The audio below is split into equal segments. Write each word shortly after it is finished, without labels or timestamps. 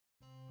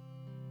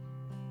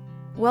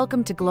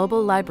Welcome to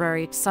Global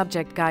Library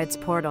Subject Guides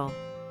portal.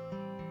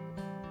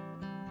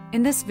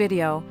 In this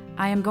video,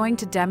 I am going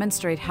to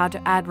demonstrate how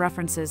to add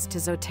references to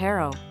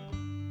Zotero.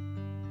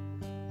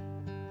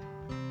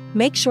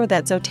 Make sure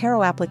that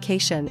Zotero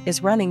application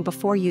is running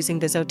before using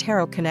the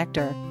Zotero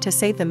connector to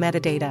save the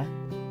metadata.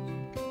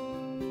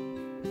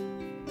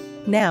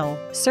 Now,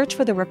 search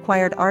for the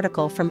required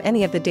article from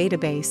any of the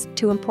database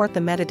to import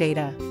the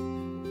metadata.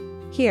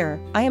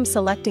 Here, I am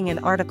selecting an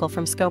article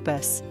from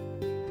Scopus.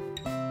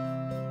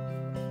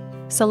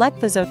 Select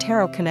the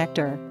Zotero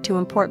connector to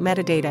import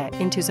metadata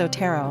into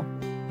Zotero.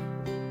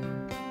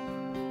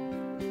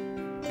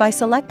 By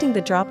selecting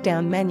the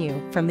drop-down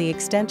menu from the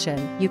extension,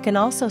 you can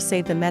also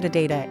save the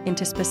metadata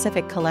into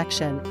specific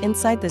collection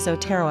inside the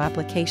Zotero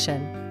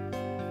application.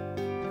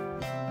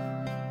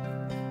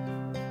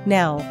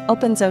 Now,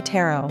 open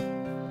Zotero.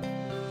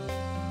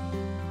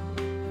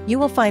 You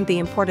will find the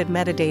imported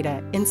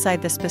metadata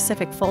inside the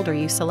specific folder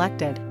you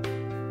selected.